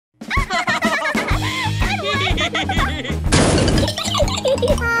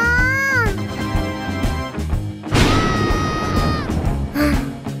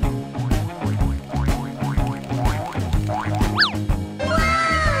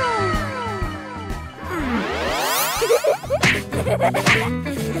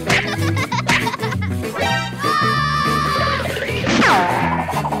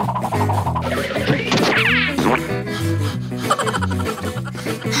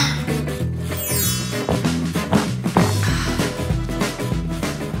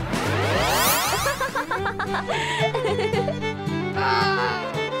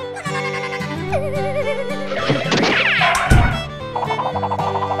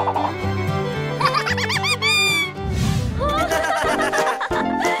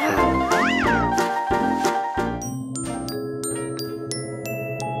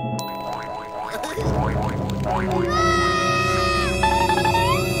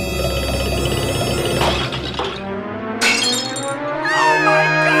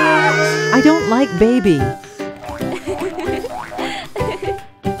I don't like baby.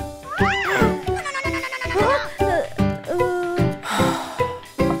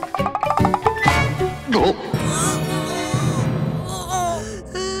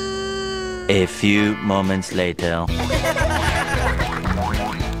 A few moments later.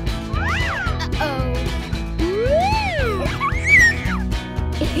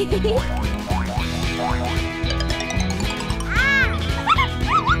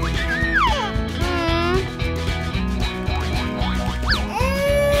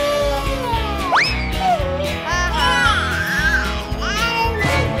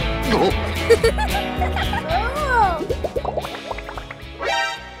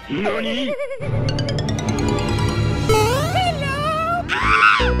 NANI?!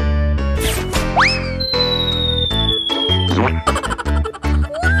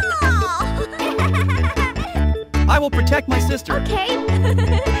 I will protect my sister. Okay.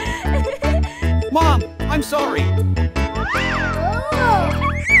 Mom, I'm sorry.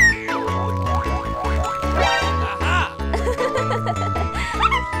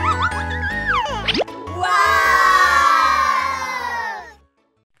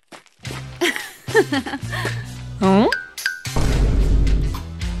 Huh?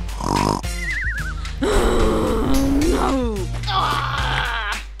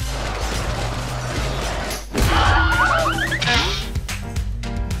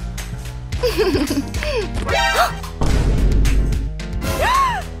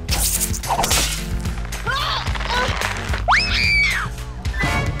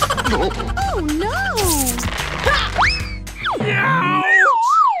 No. Oh no!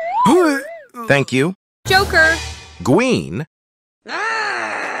 Thank you. Joker! Gwen.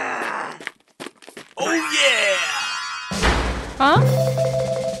 Oh yeah! Huh?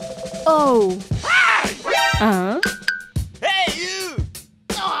 Oh. Hey you!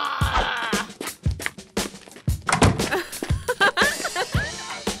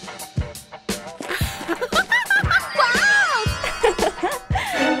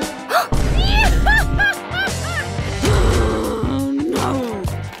 Oh no!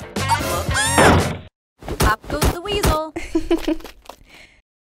 Up goes the weasel.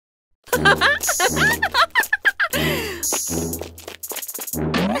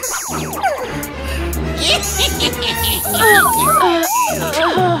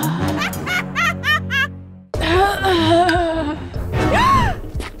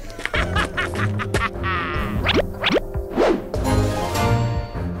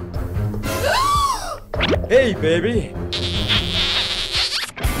 Hey, baby.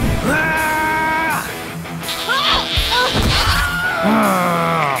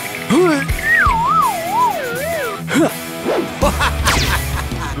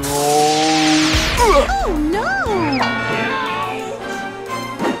 Oh no!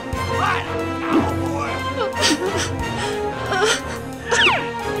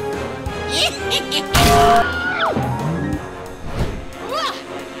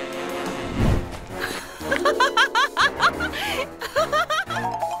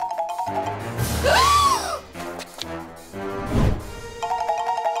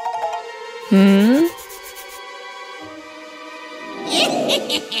 Hmm?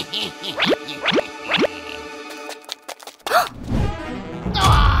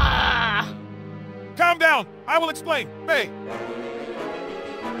 Calm down! I will explain. Hey!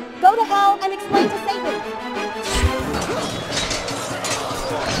 Go to hell and explain to Satan.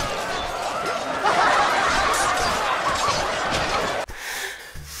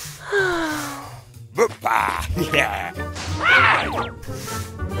 Yeah!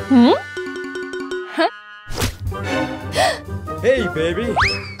 Hmm? Hey, baby.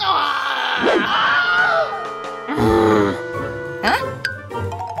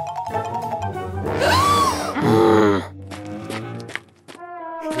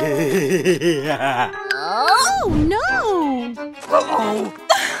 Oh no! Uh-oh!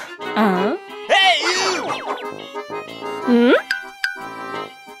 Uh? Hey you! Hmm?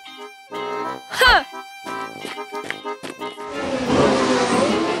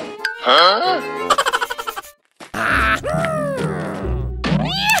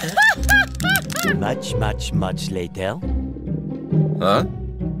 Much later. Huh?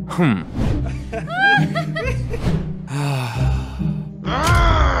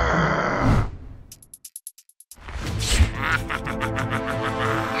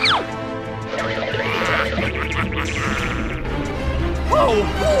 Oh,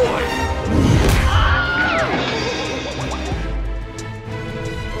 boy!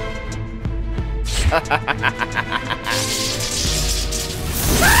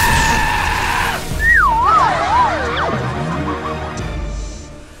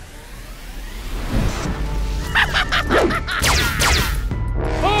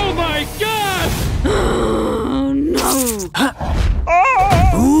 Oh my God! Oh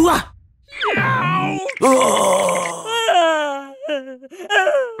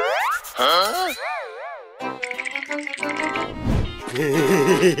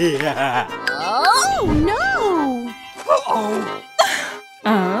no! Oh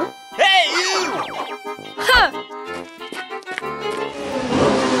no! Hey, you!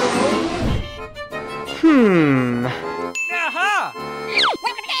 Aha!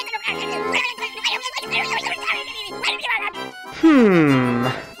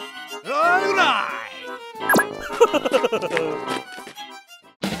 All right!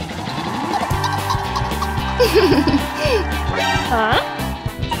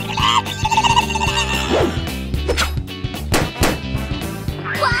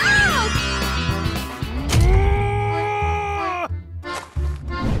 Wow!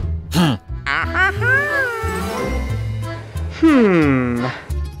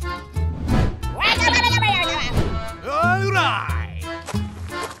 All right!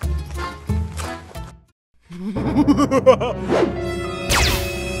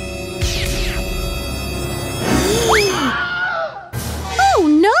 Oh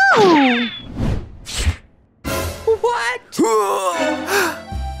no!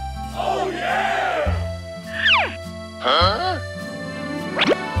 Oh yeah!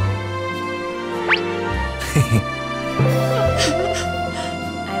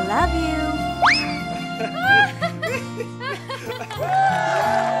 I love you.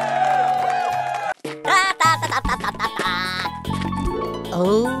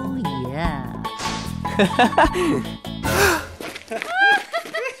 Oh yeah. Aha!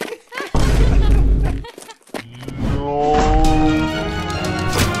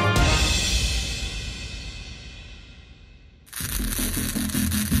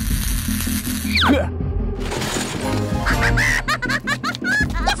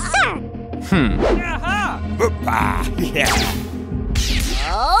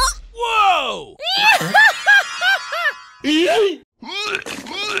 Whoa! Whoa!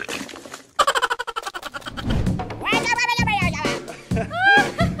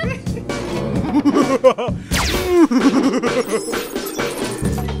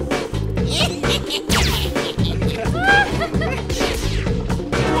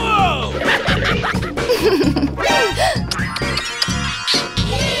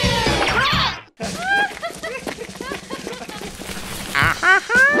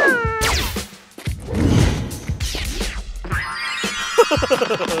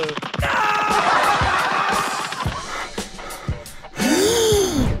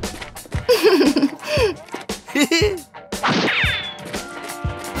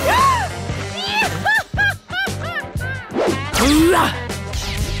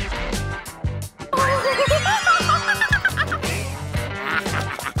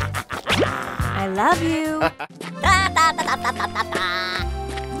 I love you.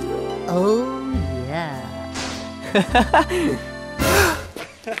 Oh yeah.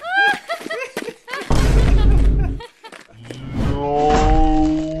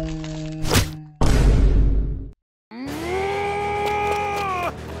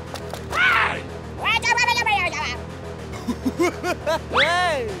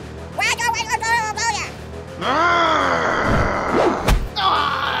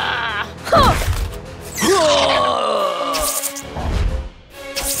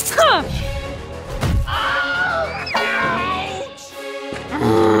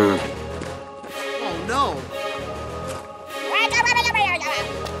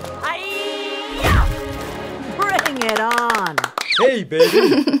 Bring it on. Hey,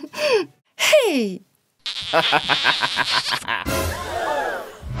 baby. Hey!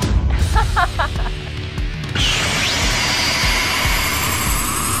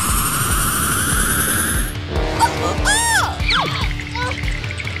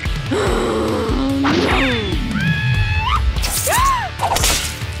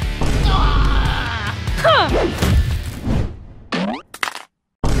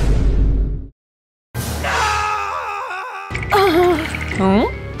 Huh?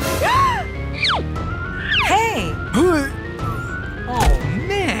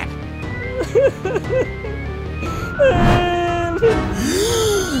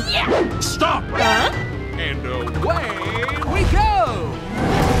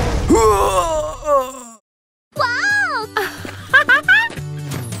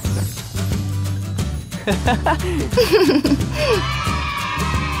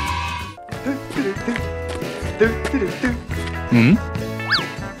 Hmm?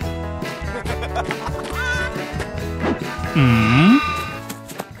 Hmm?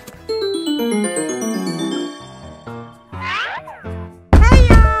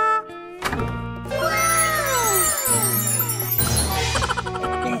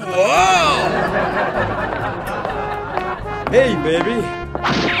 Hey, baby.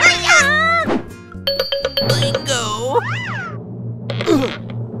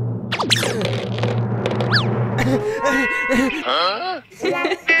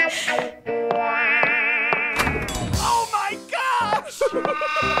 Oh my gosh!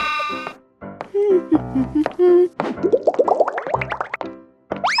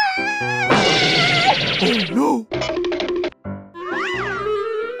 Oh no!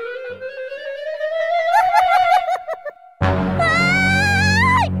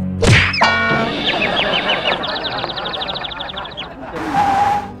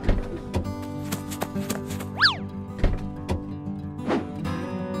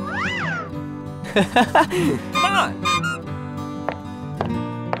 Come on!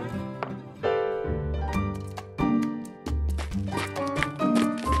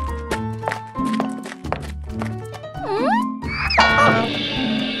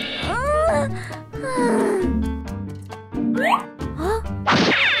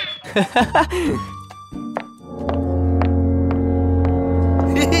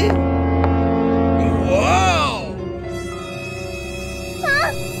 Whoa!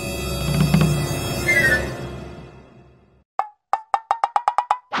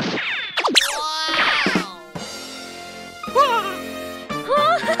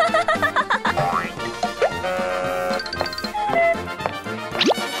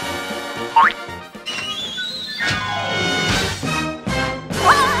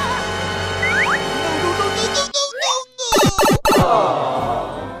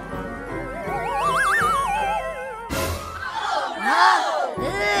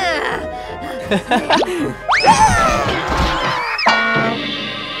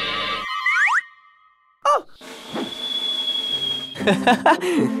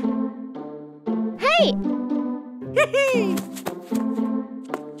 Hey!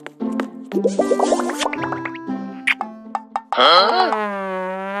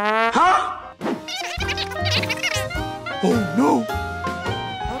 Oh no!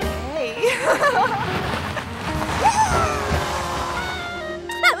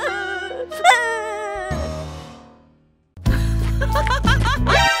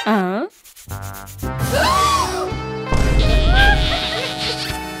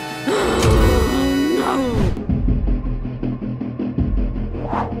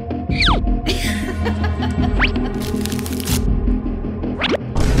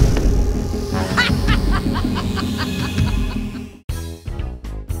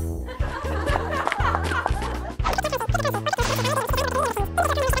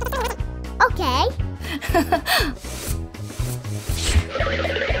 Okay.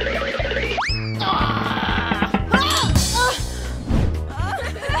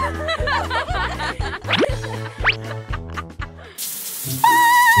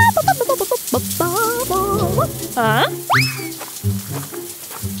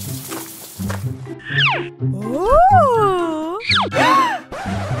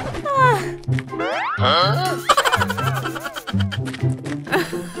 Huh?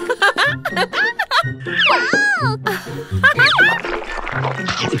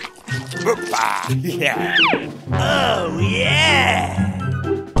 Yeah! Oh yeah!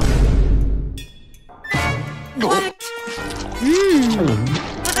 What? Oh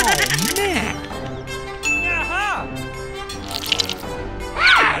man! Aha!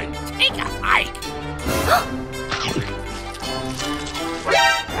 Take a hike!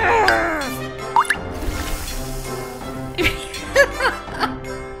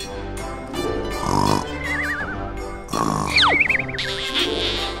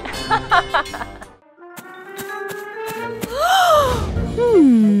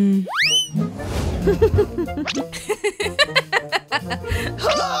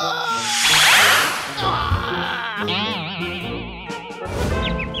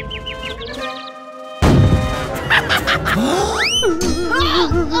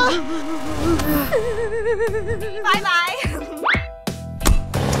 Bye-bye.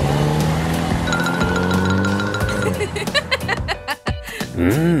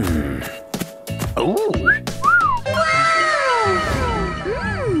 Oh.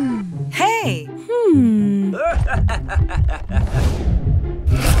 Hey!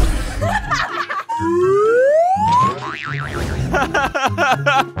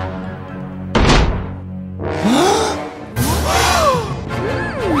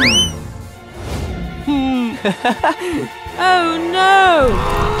 Oh no!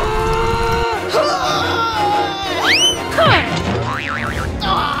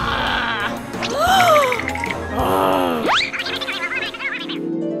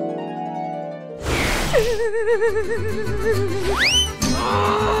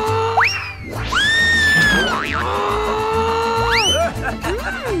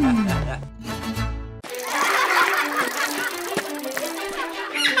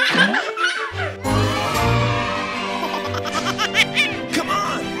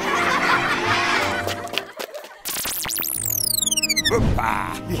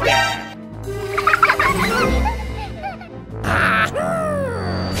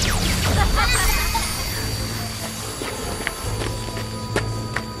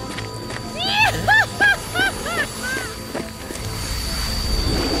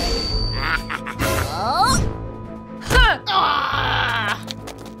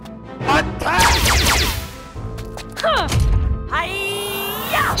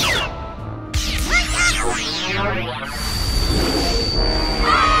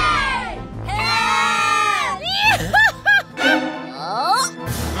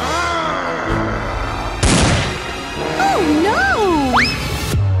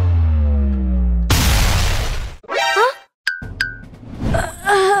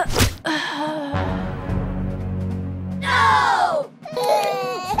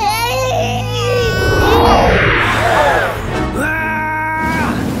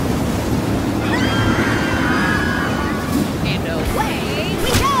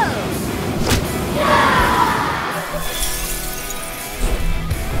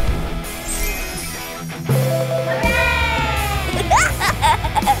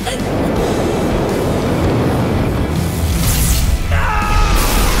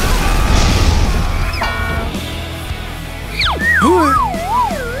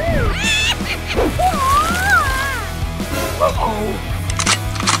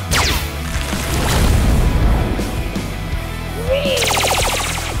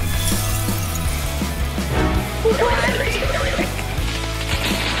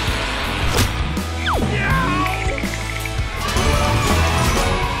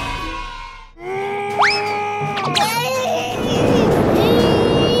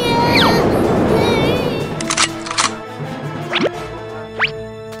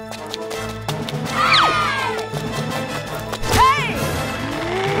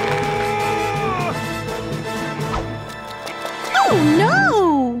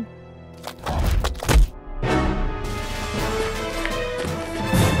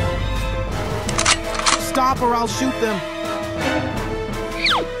 Stop or I'll shoot them.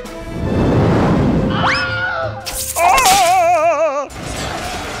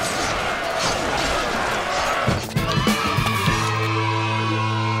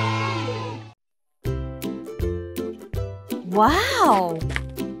 Wow!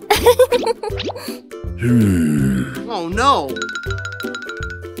 Oh no!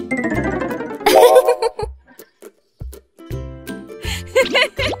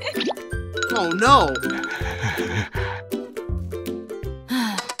 Oh no!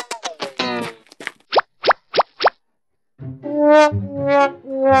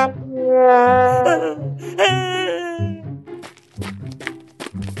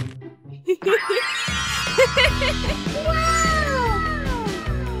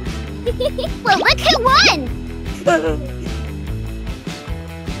 Well, look who won!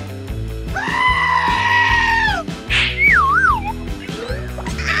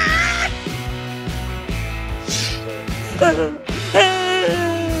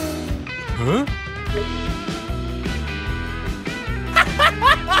 Huh?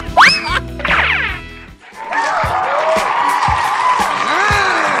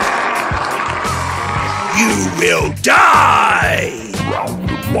 You will die! Round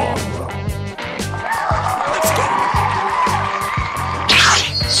one. Let's go.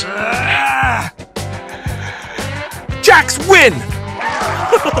 Jax win!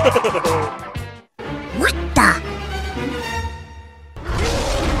 What the?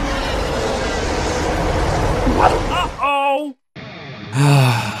 Uh-oh!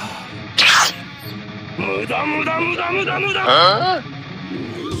 Huh?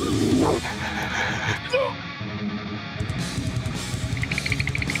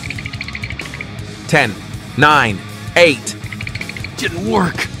 10, 9, 8. Didn't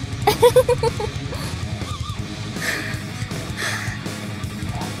work.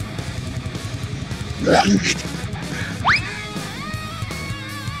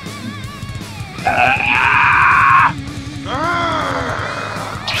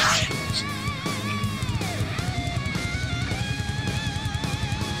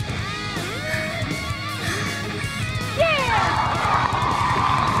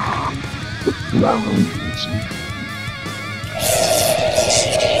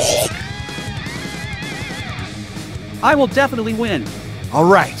 I will definitely win. All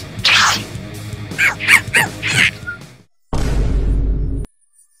right.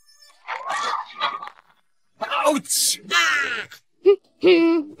 Ouch!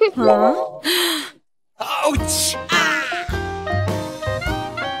 Ouch!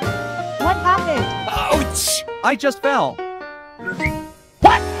 What happened? Ouch! I just fell.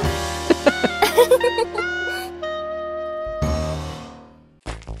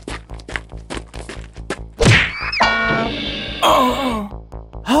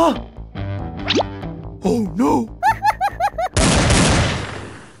 Huh? Oh no!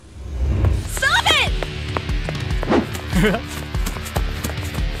 Stop it!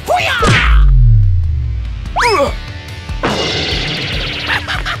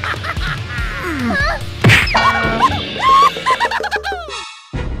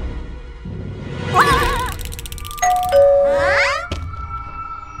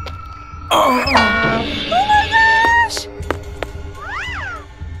 Oh my gosh!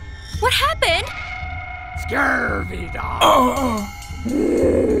 What happened? Scurvy dog!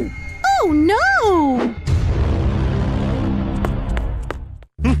 Oh no!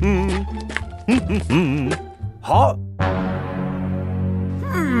 Huh?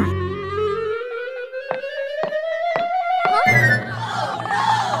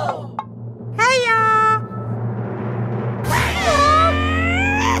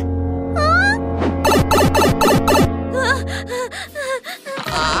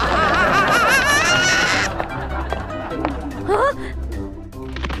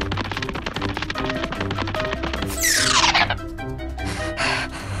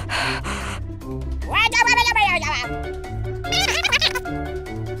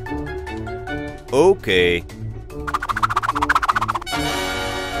 Okay.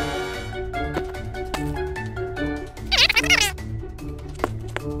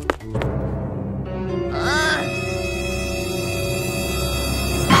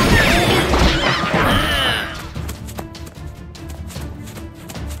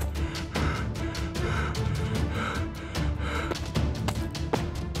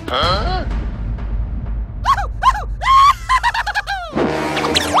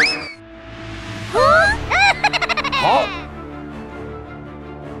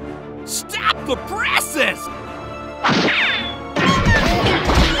 Stop the presses!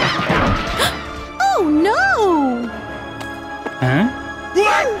 Oh no! Huh?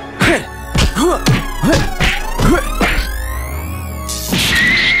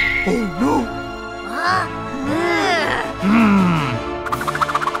 Oh no!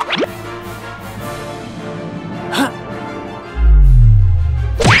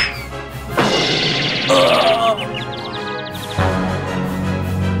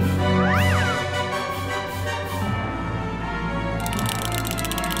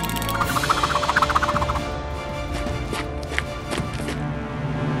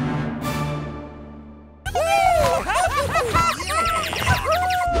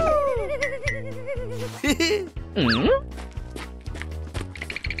 Hey,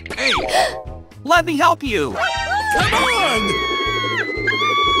 Let me help you. come on!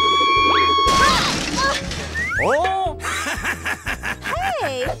 Oh!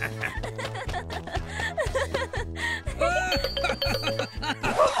 Hey!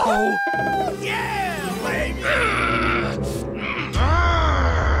 Oh! Yeah, baby!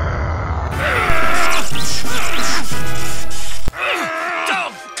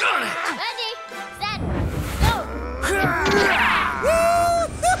 Doggone it! Ready, set, go!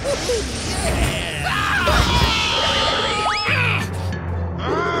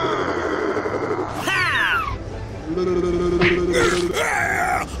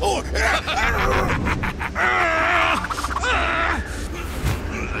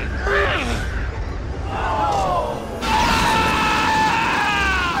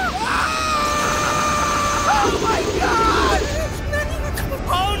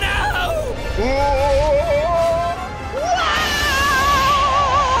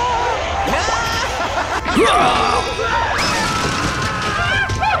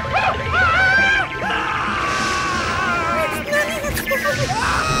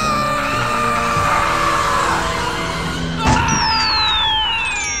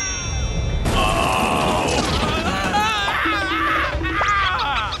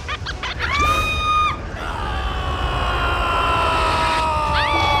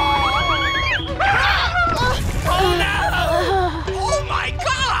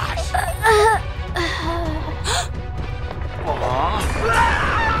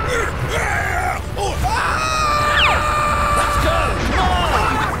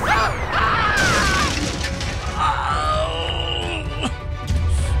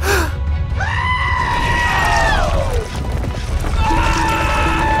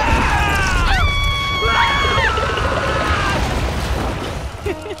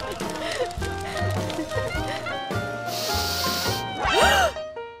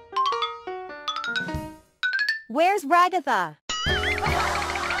 Where's Ragatha?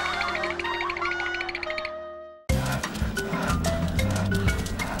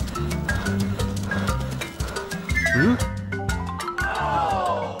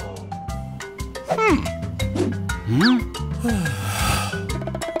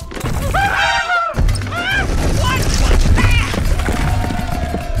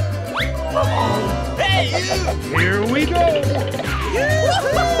 Here we go!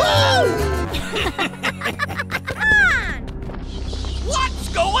 What's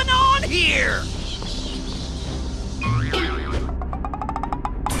going on here?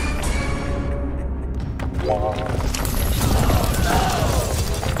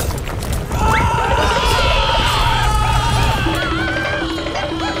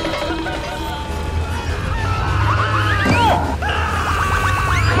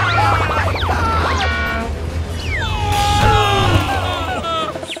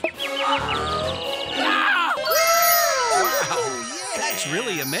 That's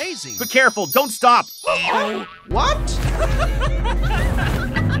really amazing. Be careful, don't stop. What?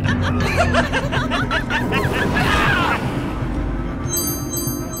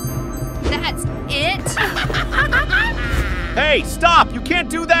 That's it? Hey, stop! You can't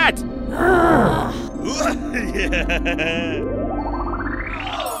do that!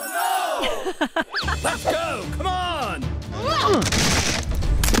 Let's go! Come on!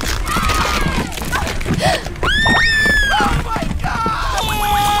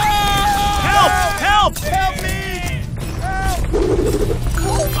 Help! Help! Help me!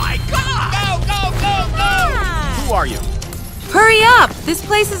 Oh my God! Ah! Who are you? Hurry up! This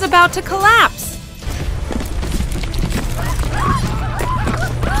place is about to collapse!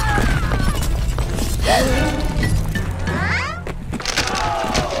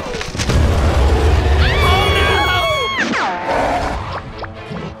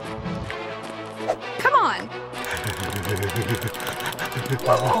 Come on.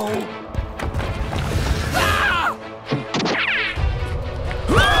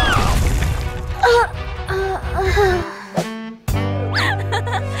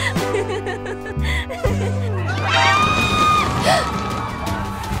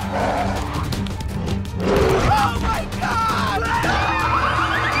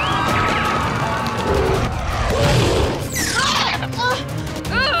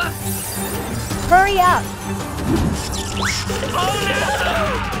 Hurry up!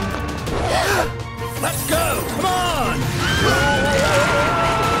 Let's go! Come on!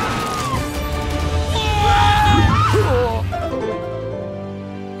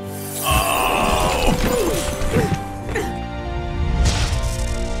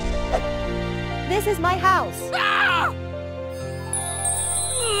 This is my house.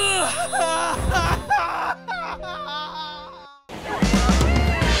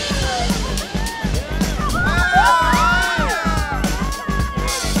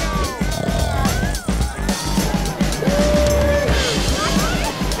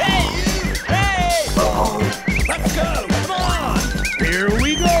 Let's go! Come on! Here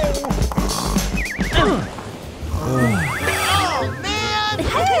we go!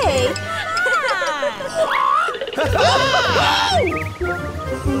 Hey!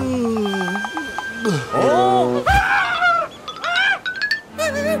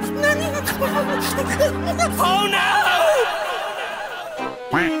 Oh no!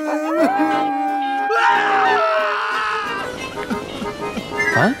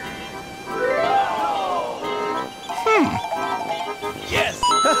 Huh? Yes!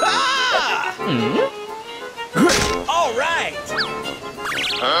 All right!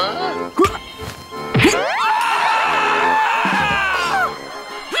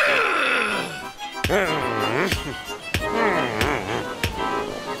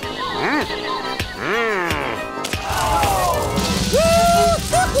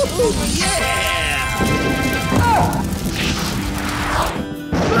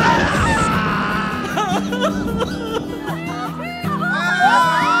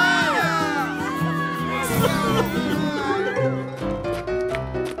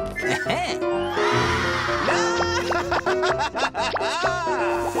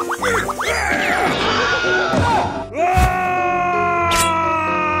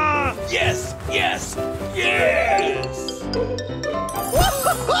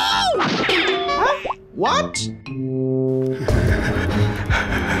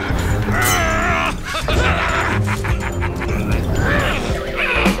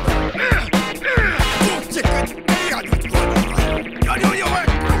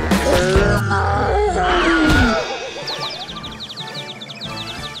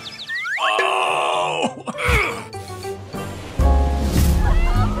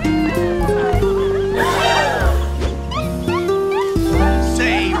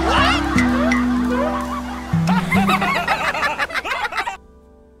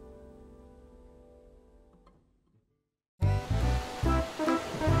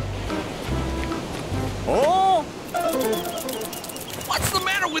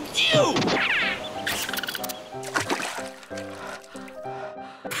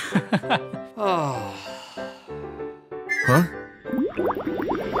 Huh?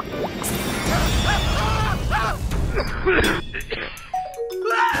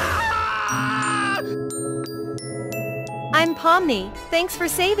 I'm Pomni. Thanks for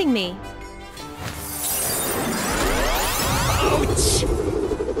saving me.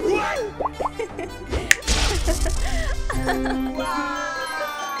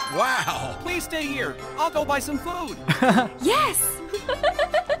 Wow. Please stay here. I'll go buy some food. Yes!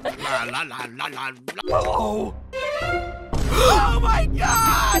 La la la la la. Oh. Oh my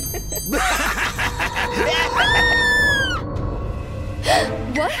God!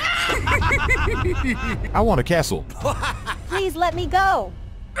 What? I want a castle. Please let me go.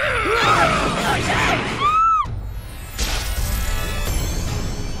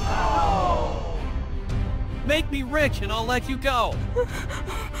 Make me rich and I'll let you go.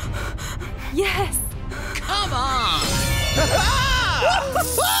 Yes! Come on!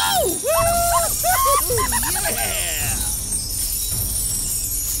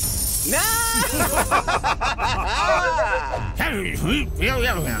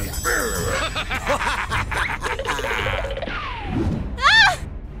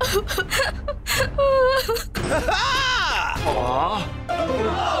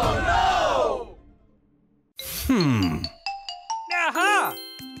 Aha!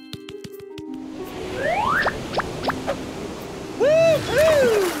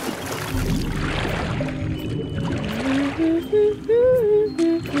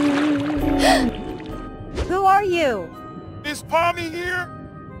 Who are you? Is Pomni here?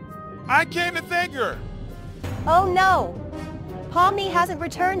 I came to thank her. Oh no. Pomni hasn't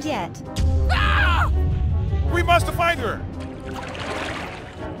returned yet. We must find her.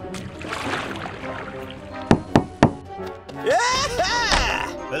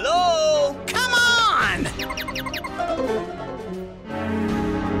 Hello? Come on!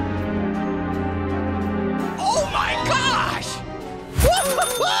 Oh my gosh!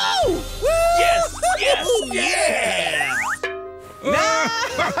 Woo-hoo-hoo! Yes! Yes! Yeah! No!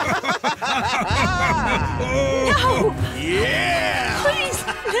 Yeah! Please,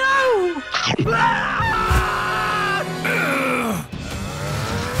 no!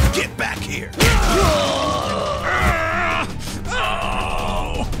 Get back here!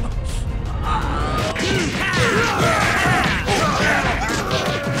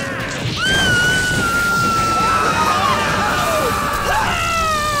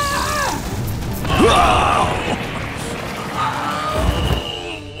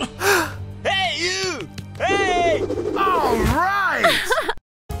 Hey, you! Hey! All right.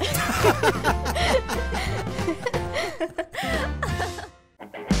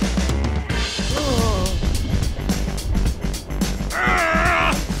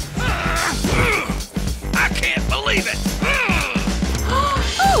 I can't believe it!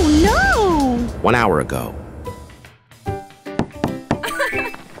 Oh no! 1 hour ago.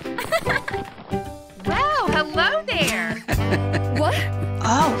 Wow, hello there. What?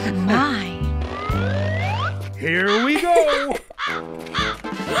 Oh, my. Here we go.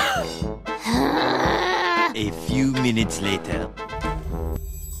 A few minutes later.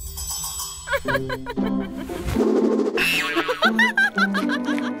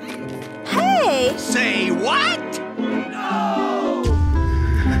 Hey! Say what?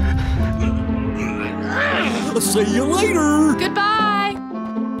 See you later. Goodbye.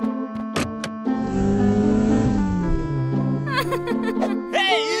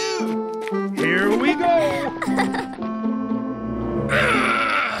 Hey, you! Here we go.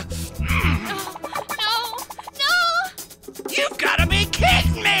 No, no. You've got to be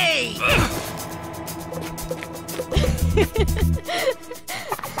kidding me!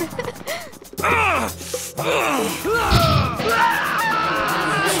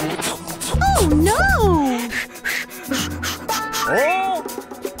 Oh no! Oh.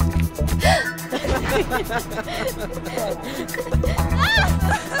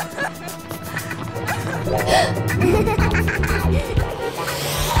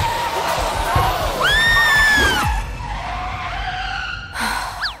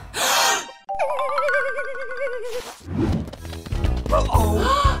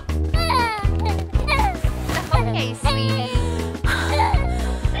 Okay, sweetie.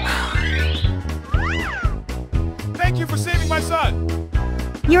 Thank you for saving my son.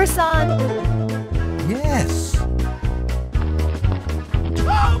 Your son. Yes.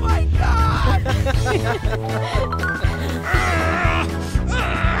 Oh my God!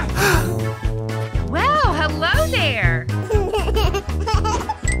 Well, hello there.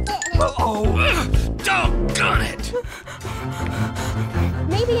 Doggone it!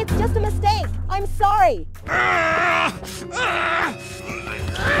 Maybe it's just a mistake. I'm sorry.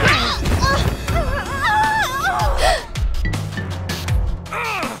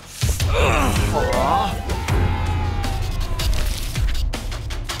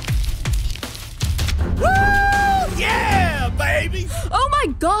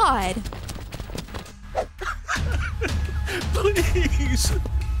 God! Please.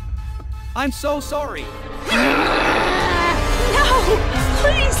 I'm so sorry. No!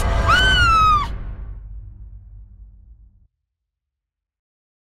 Please!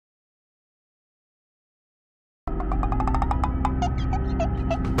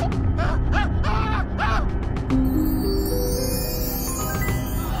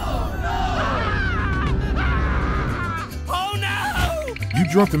 Oh no! You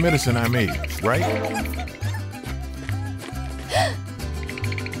drunk the medicine I made, right?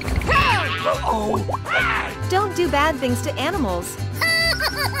 Don't do bad things to animals.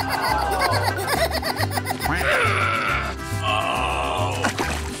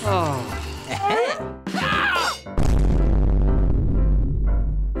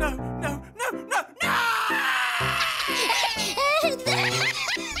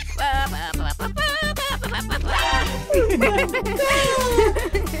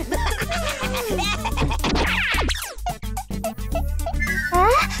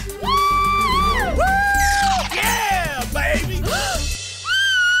 Yeah, baby!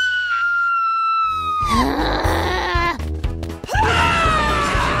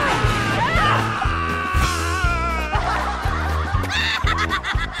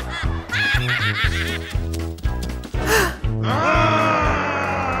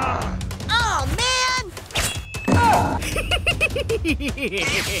 Oh, man!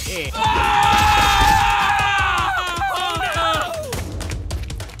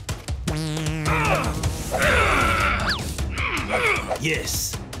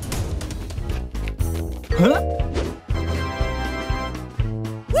 Yes.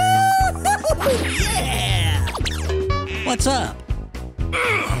 Yeah! What's up?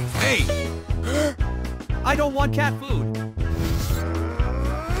 Hey! I don't want cat food.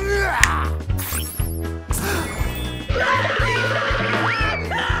 Oh, yeah.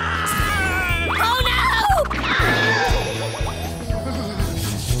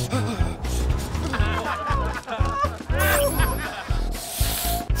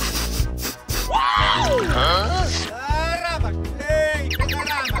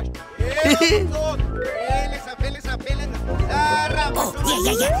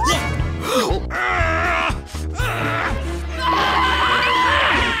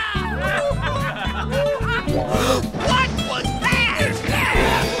 What was that?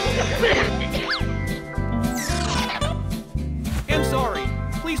 I'm sorry.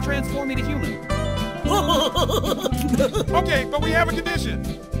 Please transform me to human. Okay, but we have a condition.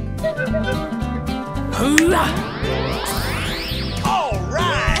 All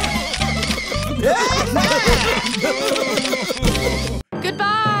right!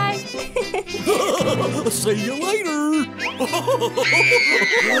 Goodbye. See you later.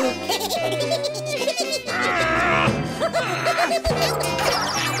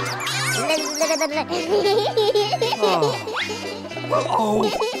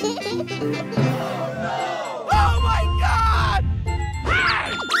 Oh my God!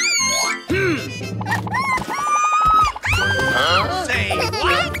 Say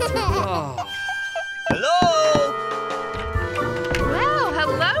what? Hello? Well,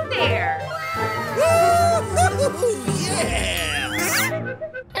 hello there.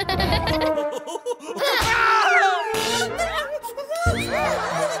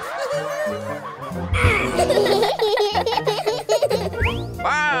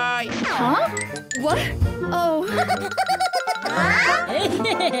 Bye! Huh? What? Oh.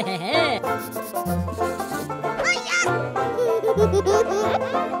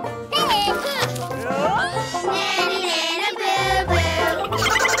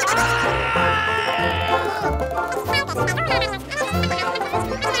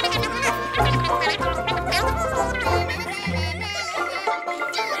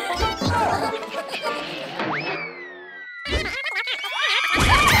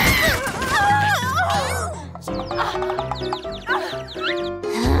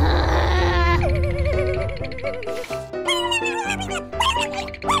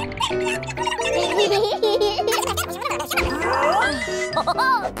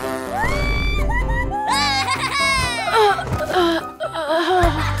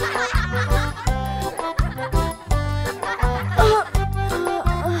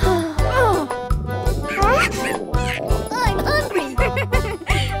 I'm hungry.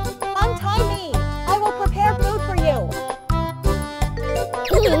 Untie me. I will prepare food for you.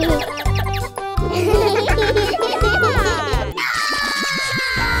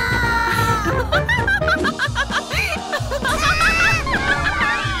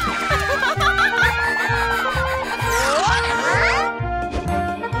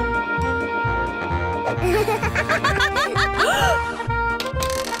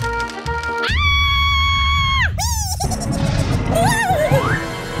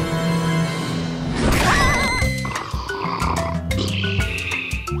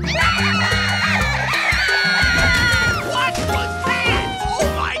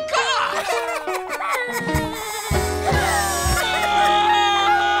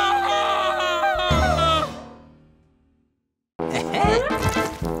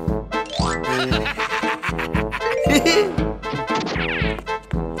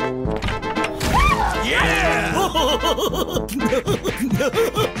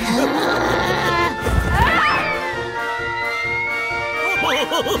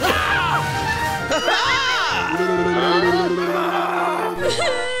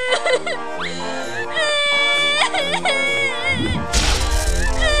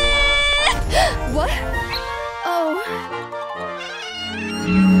 What? Oh.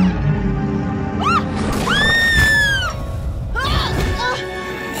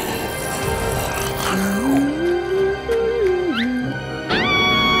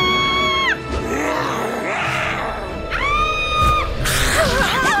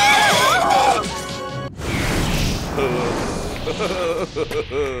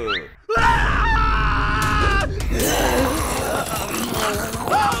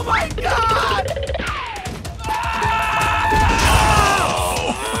 Oh my God!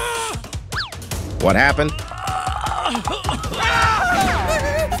 What happened?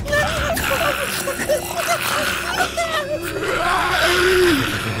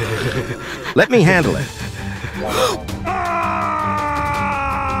 Let me handle it.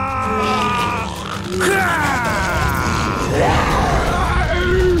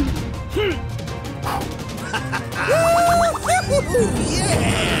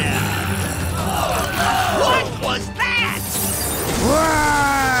 What was that?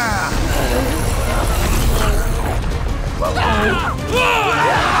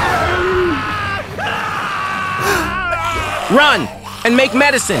 Run and make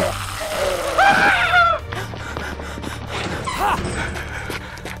medicine.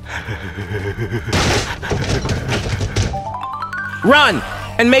 Run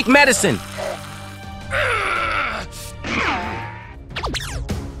and make medicine.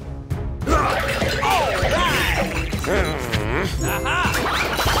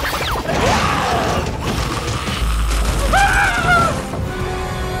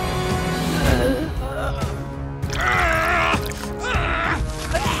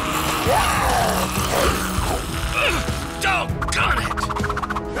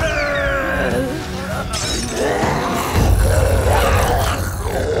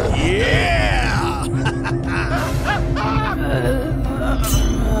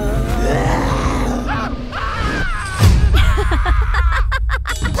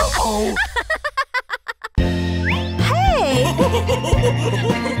 Hey!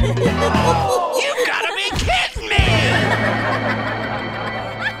 You gotta be kidding me!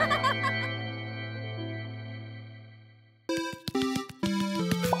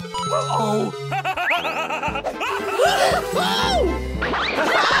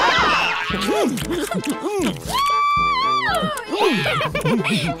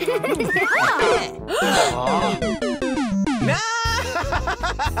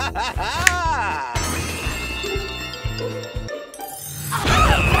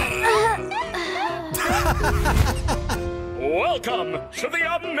 Welcome to the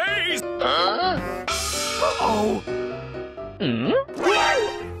amaze.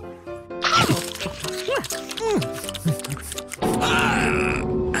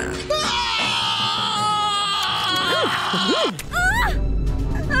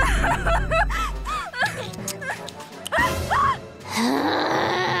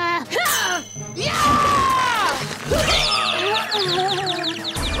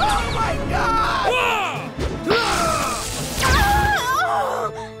 Oh my God!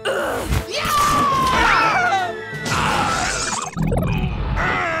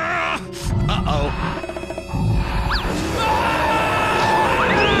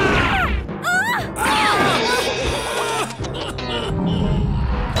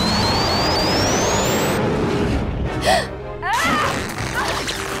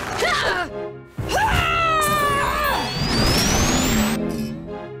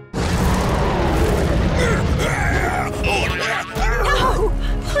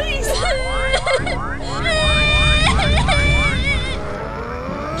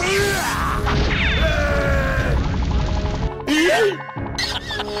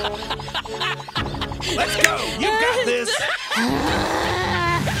 Let's go! You got this!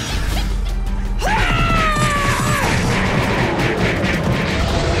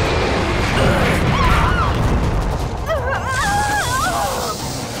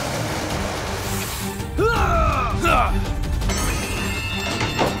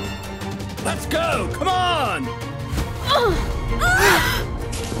 Let's go! Come on!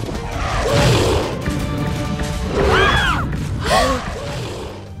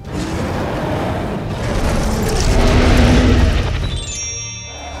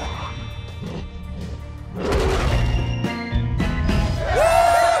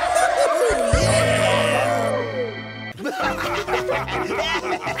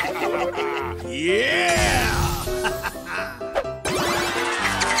 Yeah!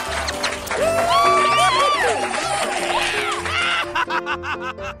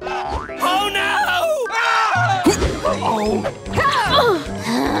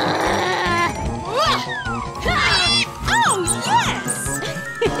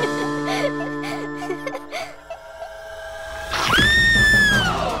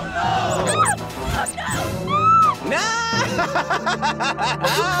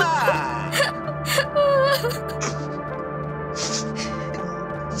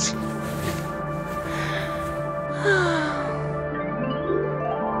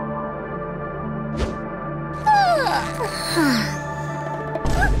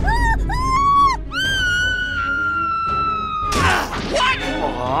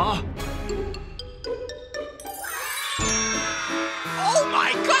 Oh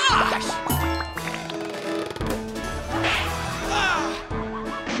my gosh!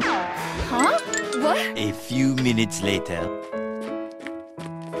 Huh? What? A few minutes later.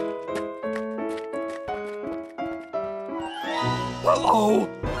 Uh-oh!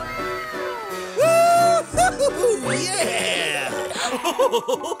 Woo-hoo-hoo-hoo! Yeah!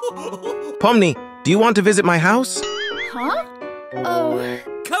 Pomni, do you want to visit my house? Huh? Oh.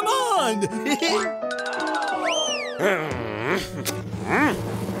 Come on!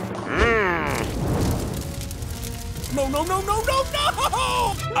 No, no, no, no, no, no!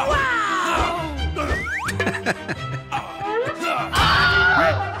 Wow!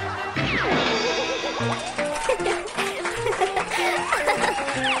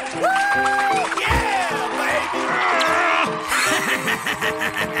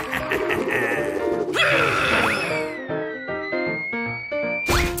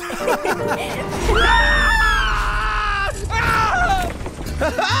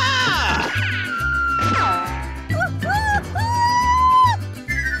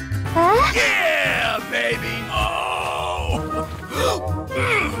 Yeah, baby! Oh!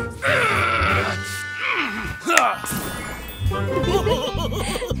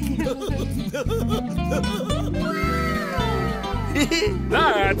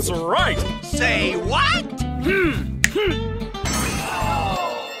 That's right. Say what?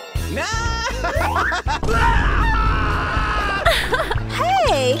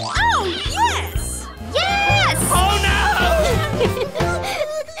 Hey! Oh, yes! Yes! Oh no!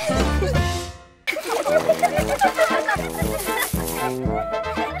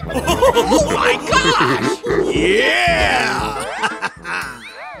 Oh my gosh! Yeah!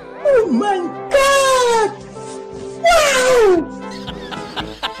 Oh my God! Wow!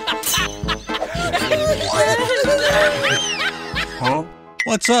 Huh?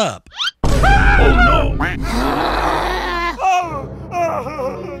 What's up?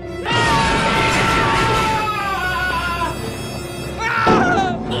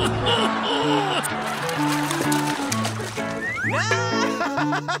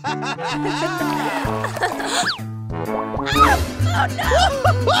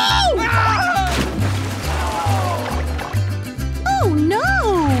 Oh no!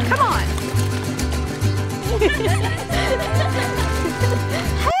 Come on!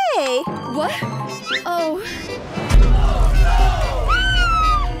 Hey! What? Oh.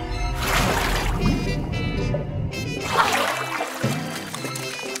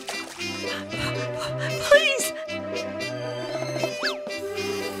 Please!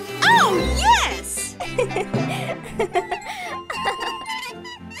 Oh, yes!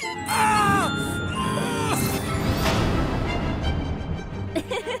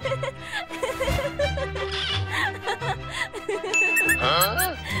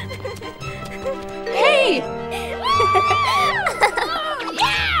 Huh? Hey!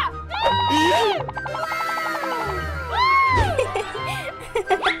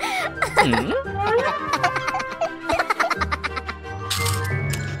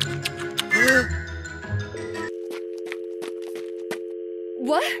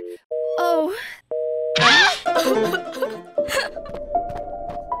 What? Oh.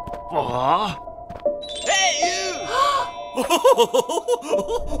 Hey, you!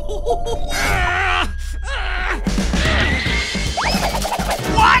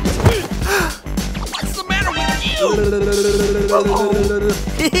 What? What's the matter with you?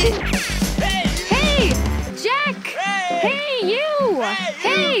 Hey! Jack! Hey, you!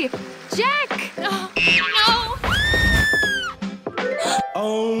 Hey! Jack! No!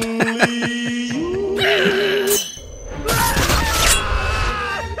 Only you.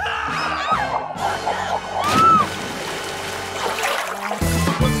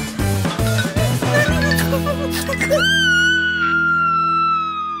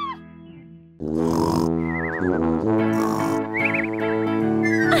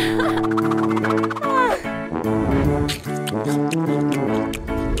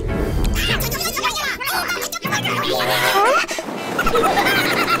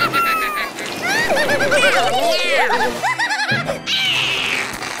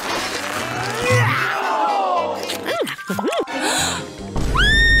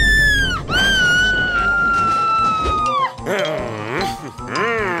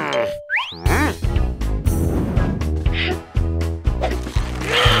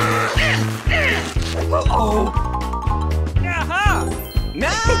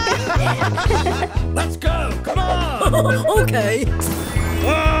 Let's go! Come on! Okay.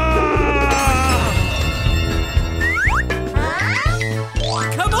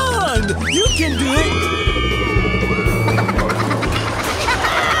 Come on! You can do it!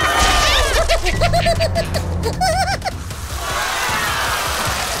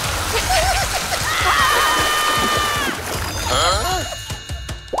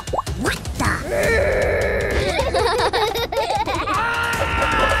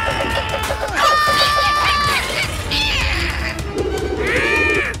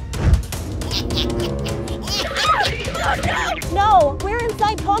 No, we're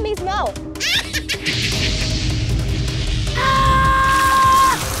inside Tommy's mouth.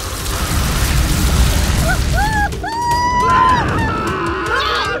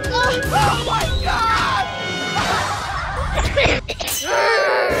 Oh my God!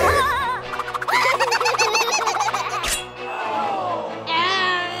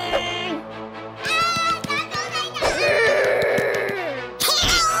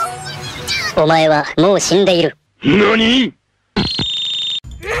お前はもう死んでいる。何？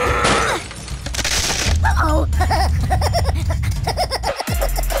 Uh-oh.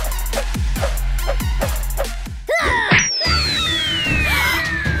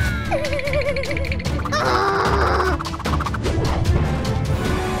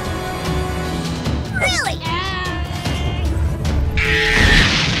 Really?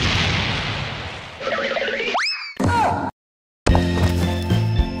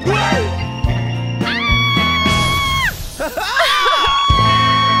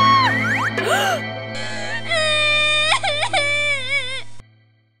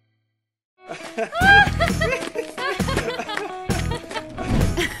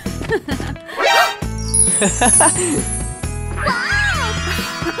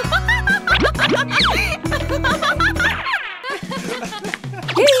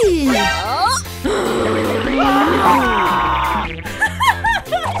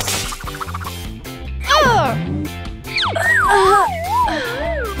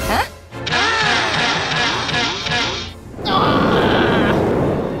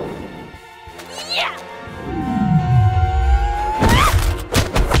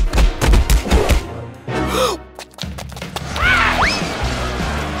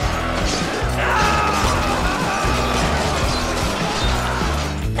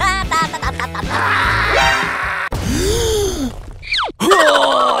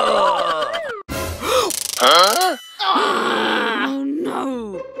 Oh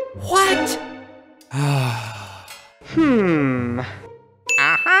no! What?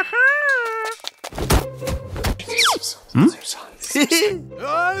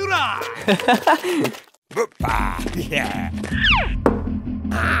 Yeah.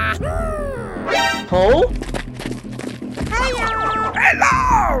 Oh?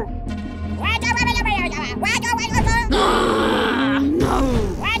 Hello!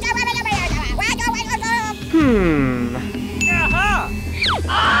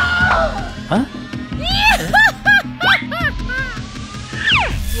 Huh?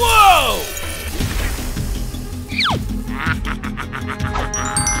 Whoa!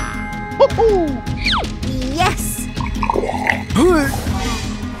 Yes!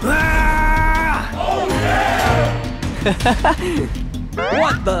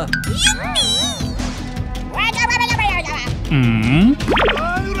 What the?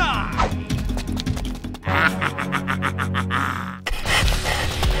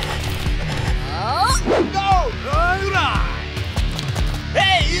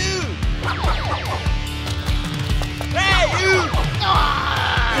 Hey, you! Hey, you!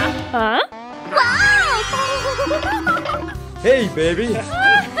 Huh? Wow! Hey, baby.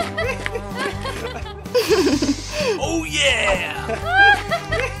 Oh, yeah!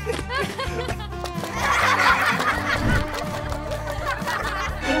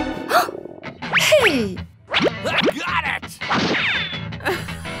 Hey! I got it!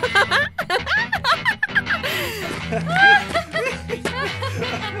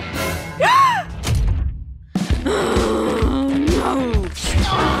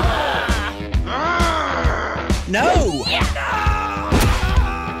 No!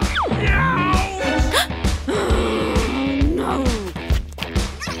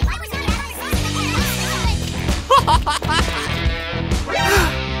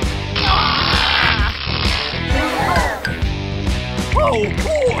 Oh,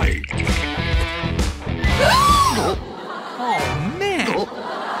 boy! Oh, man!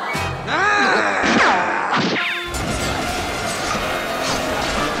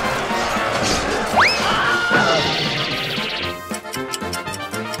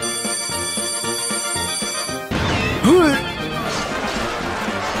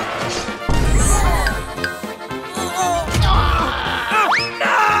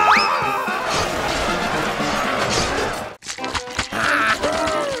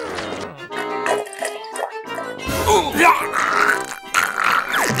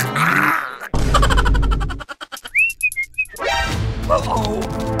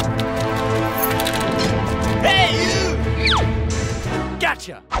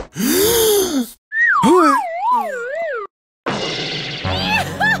 Gotcha!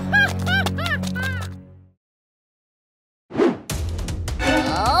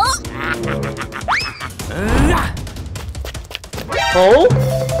 Oh?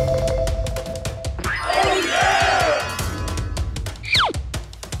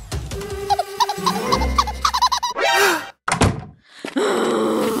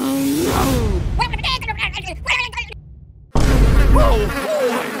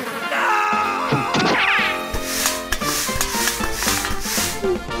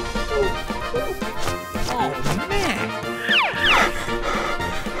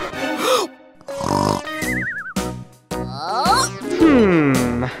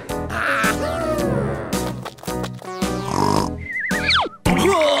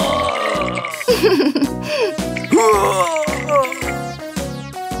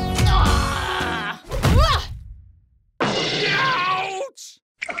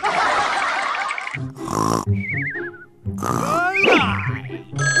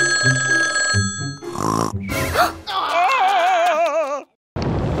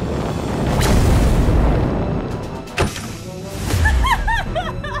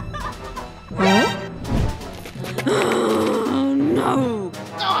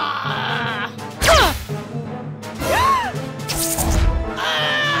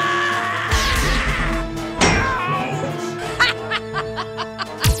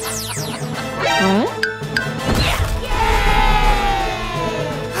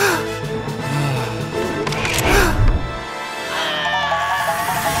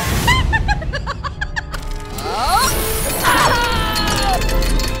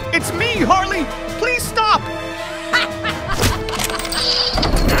 It's me, Harley! Please stop!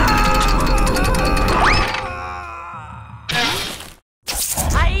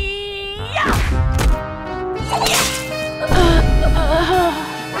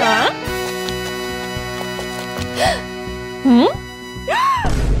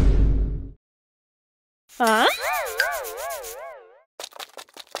 Huh?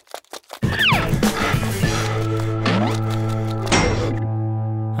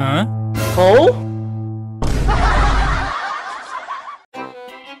 Huh? Oh?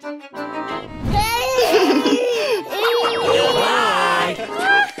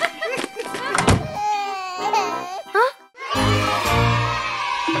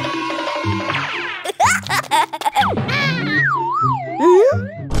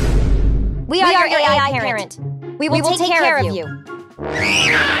 We are your AI parent. We will take care of you.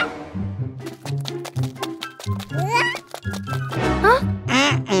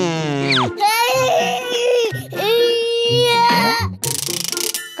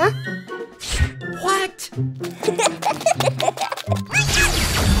 What?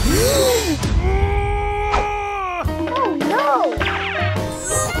 Oh no!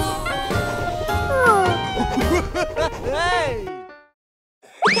 Hey!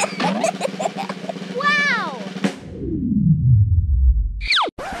 Wow!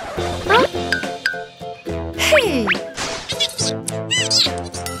 Hey!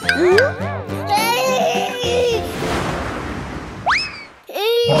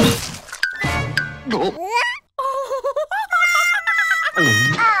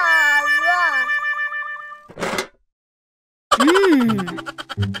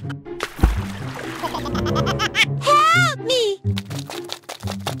 Help me!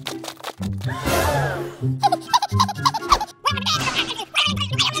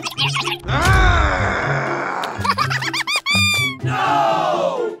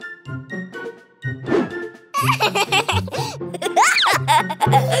 No!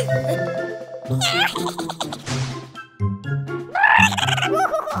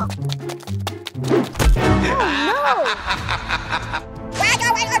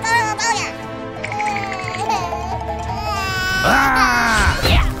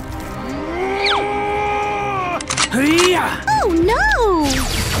 Oh no!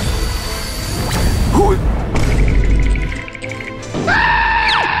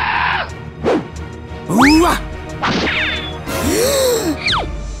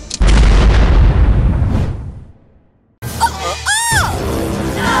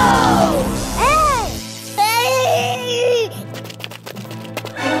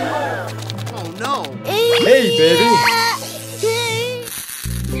 Oh no! Hey, baby!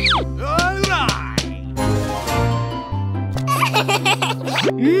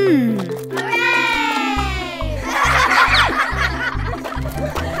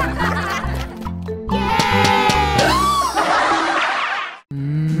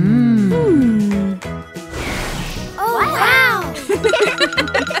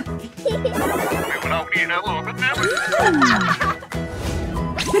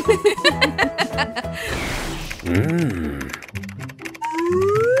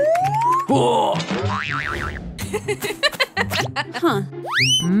 Whoa. Huh.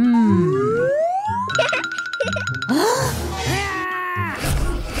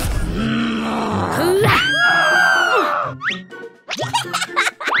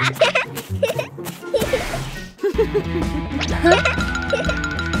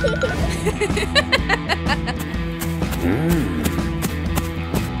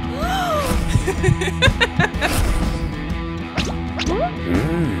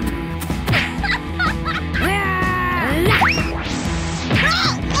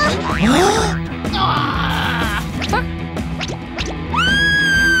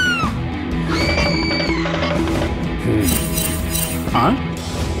 Huh?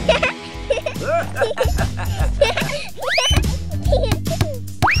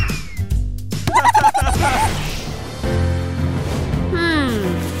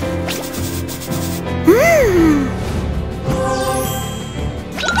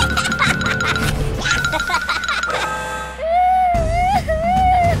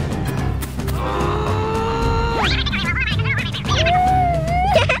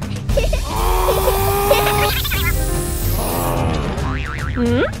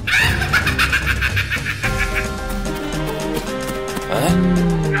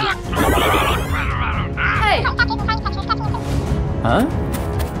 Hey! Huh?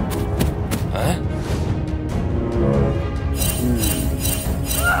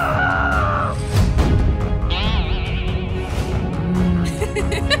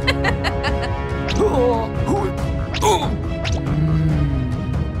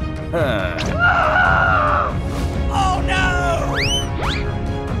 Oh no!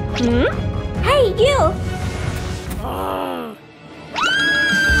 Hey, you! Huh.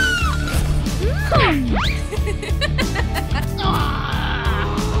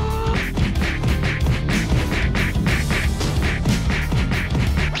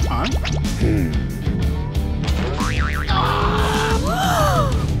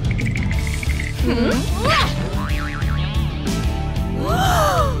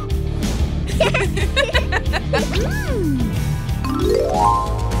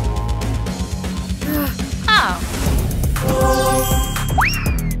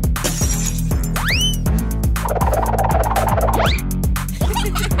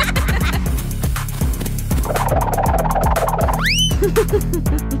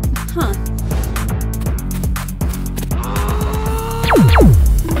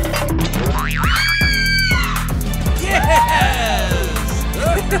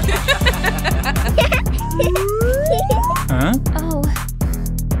 Huh? Oh.